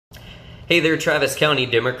Hey there, Travis County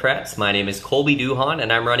Democrats. My name is Kolby Duhon,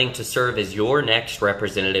 and I'm running to serve as your next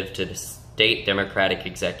representative to the State Democratic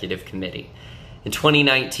Executive Committee. In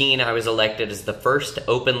 2019, I was elected as the first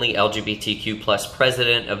openly LGBTQ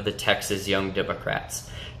president of the Texas Young Democrats.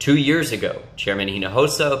 2 years ago, Chairman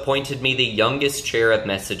Hinojosa appointed me the youngest chair of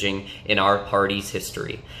messaging in our party's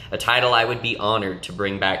history, a title I would be honored to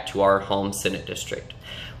bring back to our home Senate district.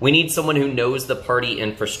 We need someone who knows the party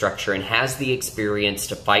infrastructure and has the experience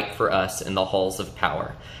to fight for us in the halls of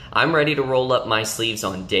power. I'm ready to roll up my sleeves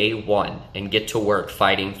on day one and get to work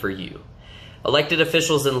fighting for you. Elected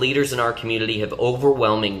officials and leaders in our community have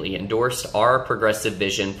overwhelmingly endorsed our progressive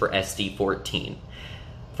vision for SD 14.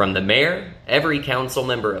 From the mayor, every council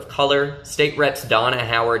member of color, state reps Donna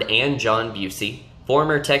Howard and John Busey,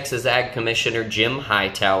 former Texas Ag Commissioner Jim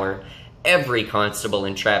Hightower, every constable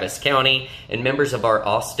in Travis County, and members of our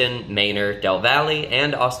Austin, Manor, Del Valle,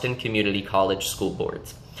 and Austin Community College school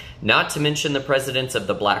boards. Not to mention the presidents of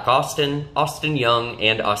the Black Austin, Austin Young,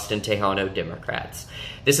 and Austin Tejano Democrats.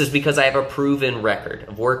 This is because I have a proven record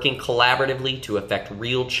of working collaboratively to effect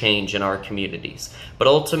real change in our communities. But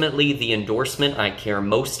ultimately, the endorsement I care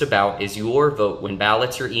most about is your vote when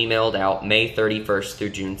ballots are emailed out May 31st through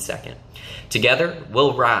June 2nd. Together,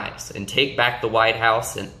 we'll rise and take back the White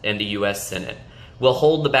House and the U.S. Senate. We'll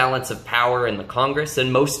hold the balance of power in the Congress,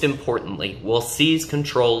 and most importantly, we'll seize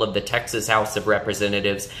control of the Texas House of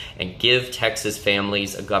Representatives and give Texas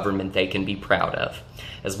families a government they can be proud of.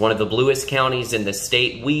 As one of the bluest counties in the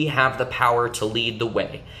state, we have the power to lead the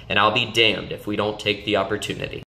way, and I'll be damned if we don't take the opportunity.